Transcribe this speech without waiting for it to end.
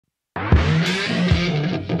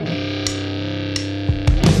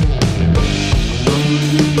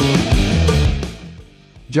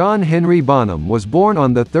John Henry Bonham was born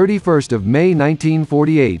on the 31st of May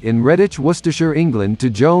 1948 in Redditch, Worcestershire, England to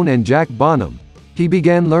Joan and Jack Bonham. He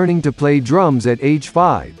began learning to play drums at age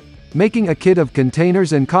 5, making a kit of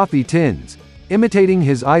containers and coffee tins, imitating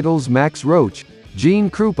his idols Max Roach,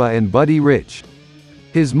 Krupa and Buddy Rich.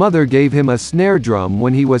 His mother gave him a snare drum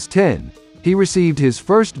when he was 10. He received his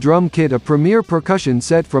first drum kit, a Premier Percussion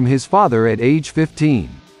set, from his father at age 15.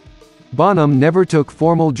 Bonham never took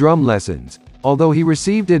formal drum lessons, although he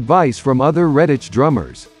received advice from other Redditch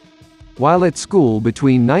drummers. While at school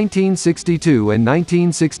between 1962 and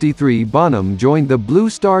 1963, Bonham joined the Blue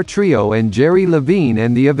Star Trio and Gerry, Levene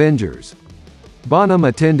and the Avengers. Bonham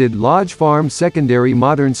attended Lodge Farm Secondary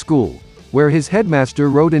Modern School, where his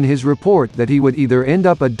headmaster wrote in his report that he would either end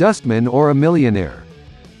up a dustman or a millionaire.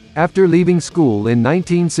 After leaving school in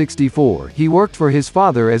 1964, he worked for his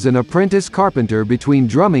father as an apprentice carpenter between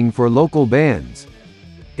drumming for local bands.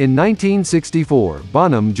 In 1964,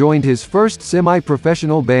 Bonham joined his first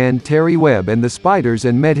semi-professional band Terry Webb and the Spiders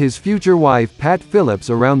and met his future wife Pat Phillips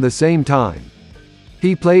around the same time.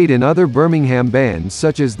 He played in other Birmingham bands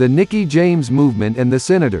such as the Nicky James Movement and the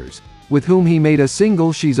Senators, with whom he made a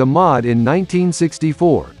single "She's a Mod" in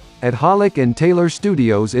 1964, at Hollick and Taylor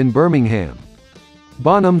Studios in Birmingham.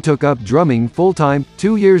 Bonham took up drumming full-time.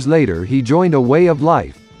 2 years later he joined A Way of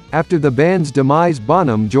Life. After the band's demise,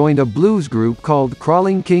 Bonham joined a blues group called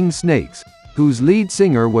Crawling King Snakes, whose lead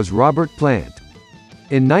singer was Robert Plant.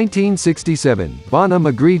 In 1967, Bonham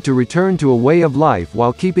agreed to return to A Way of Life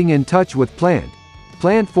while keeping in touch with Plant.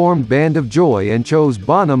 Plant formed Band of Joy and chose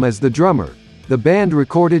Bonham as the drummer. The band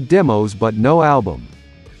recorded demos but no album.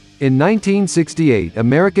 In 1968,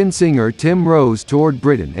 American singer Tim Rose toured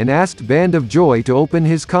Britain and asked Band of Joy to open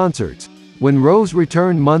his concerts. When Rose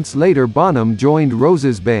returned months later, Bonham joined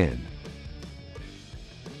Rose's band.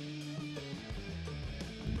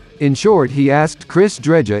 In short, he asked Chris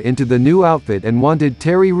Dredge into the new outfit and wanted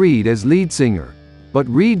Terry Reid as lead singer. But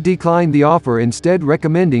Reid declined the offer, instead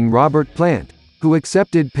recommending Robert Plant, who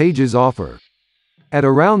accepted Page's offer. At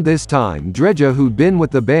around this time, Dredge, who'd been with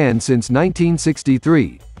the band since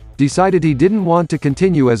 1963, decided he didn't want to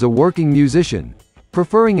continue as a working musician,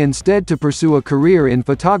 preferring instead to pursue a career in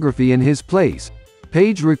photography. In his place,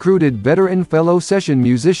 Page recruited veteran fellow session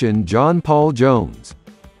musician John Paul Jones.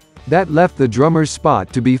 That left the drummer's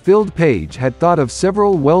spot to be filled. Page had thought of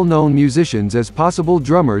several well-known musicians as possible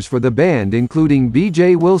drummers for the band, including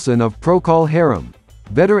B.J. Wilson of Procol Harum,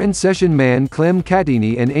 veteran session man Clem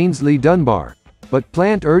Cattini and Ainsley Dunbar, but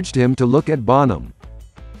Plant urged him to look at Bonham.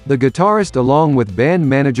 The guitarist, along with band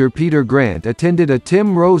manager Peter Grant, attended a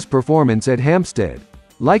Tim Rose performance at Hampstead,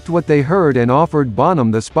 liked what they heard and offered Bonham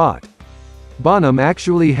the spot. Bonham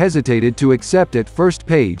actually hesitated to accept at first.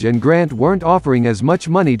 Page and Grant weren't offering as much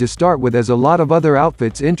money to start with as a lot of other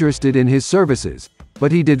outfits interested in his services,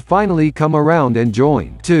 but he did finally come around and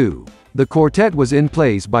joined. The quartet was in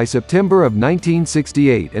place by September of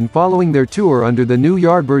 1968, and following their tour under the new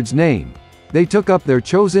Yardbirds name, they took up their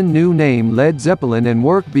chosen new name, Led Zeppelin, and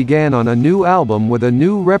work began on a new album with a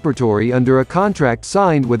new repertory under a contract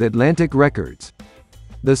signed with Atlantic Records.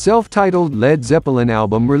 The self-titled Led Zeppelin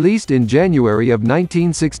album, released in January of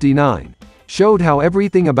 1969, showed how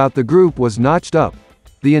everything about the group was notched up: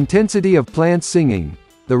 the intensity of Plant's singing,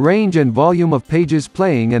 the range and volume of Page's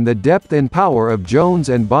playing, and the depth and power of Jones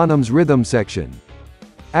and Bonham's rhythm section.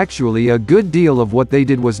 Actually, a good deal of what they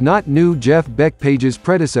did was not new. Jeff Beck, Page's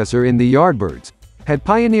predecessor in the Yardbirds, had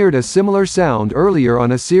pioneered a similar sound earlier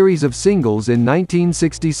on a series of singles in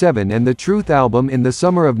 1967 and the Truth album in the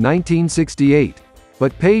summer of 1968,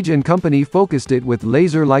 but Page and company focused it with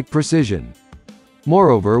laser-like precision.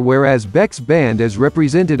 Moreover, whereas Beck's band, as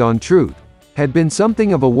represented on Truth, had been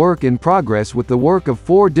something of a work in progress with the work of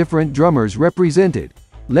 4 different drummers represented,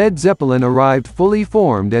 Led Zeppelin arrived fully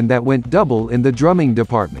formed, and that went double in the drumming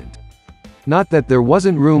department. Not that there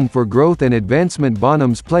wasn't room for growth and advancement.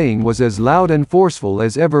 Bonham's playing was as loud and forceful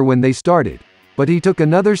as ever when they started, but he took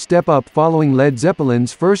another step up following Led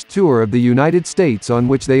Zeppelin's first tour of the United States, on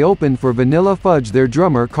which they opened for Vanilla Fudge. Their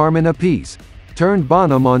drummer Carmen Appice turned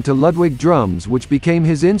Bonham onto Ludwig drums, which became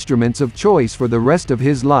his instruments of choice for the rest of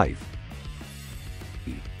his life.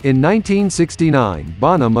 In 1969,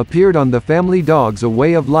 Bonham appeared on The Family Dog's A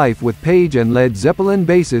Way of Life with Page and Led Zeppelin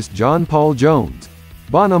bassist John Paul Jones.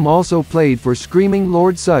 Bonham also played for Screaming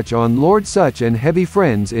Lord Sutch on Lord Sutch and Heavy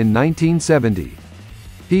Friends in 1970.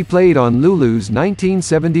 He played on Lulu's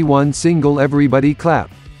 1971 single Everybody Clap,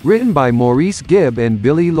 written by Maurice Gibb and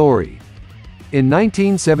Billy Laurie. In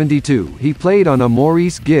 1972, he played on a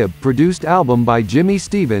Maurice Gibb-produced album by Jimmy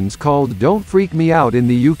Stevens called Don't Freak Me Out in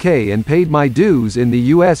the UK and paid my dues in the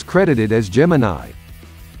US, credited as Gemini.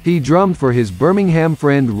 He drummed for his Birmingham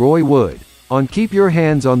friend Roy Wood on Keep Your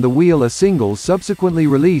Hands on the Wheel, a single subsequently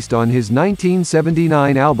released on his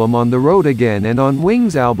 1979 album On the Road Again, and on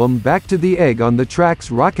Wings' album Back to the Egg on the tracks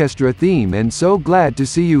Rockestra Theme and So Glad to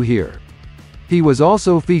See You Here. He was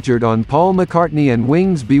also featured on Paul McCartney and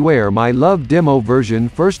Wings' Beware My Love demo version,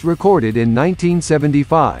 first recorded in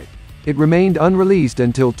 1975. It remained unreleased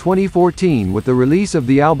until 2014 with the release of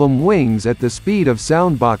the album Wings at the Speed of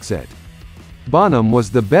Sound box set. Bonham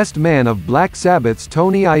was the best man of Black Sabbath's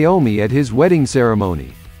Tony Iommi at his wedding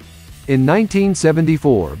ceremony. In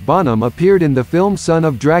 1974, Bonham appeared in the film Son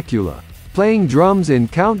of Dracula, playing drums in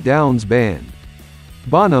Count Down's band.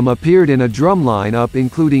 Bonham appeared in a drum line-up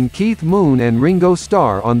including Keith Moon and Ringo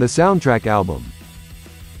Starr on the soundtrack album.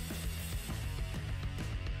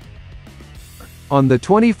 On the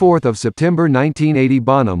 24th of September 1980,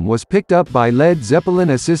 Bonham was picked up by Led Zeppelin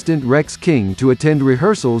assistant Rex King to attend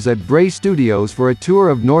rehearsals at Bray Studios for a tour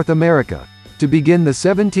of North America. To begin the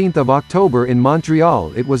 17th of October in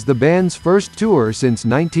Montreal, it was the band's first tour since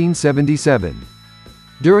 1977.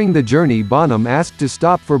 During the journey, Bonham asked to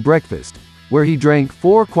stop for breakfast, where he drank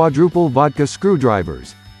 4 quadruple vodka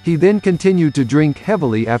screwdrivers. He then continued to drink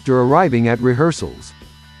heavily after arriving at rehearsals.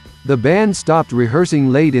 The band stopped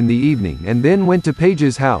rehearsing late in the evening and then went to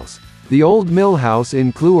Page's house, the Old Mill House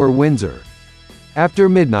in Clewar, Windsor. After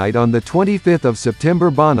midnight on the 25th of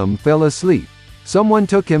September, Bonham fell asleep. Someone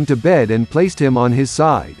took him to bed and placed him on his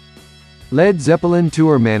side. Led Zeppelin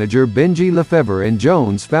tour manager Benji Lefevre and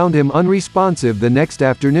Jones found him unresponsive the next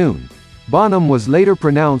afternoon. Bonham was later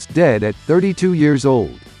pronounced dead at 32 years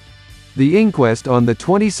old. The inquest on the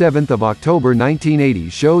 27th of October 1980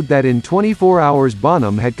 showed that in 24 hours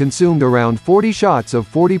Bonham had consumed around 40 shots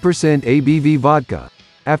of 40% ABV vodka,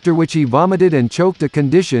 after which he vomited and choked, a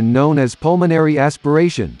condition known as pulmonary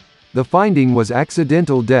aspiration. The finding was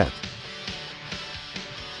accidental death.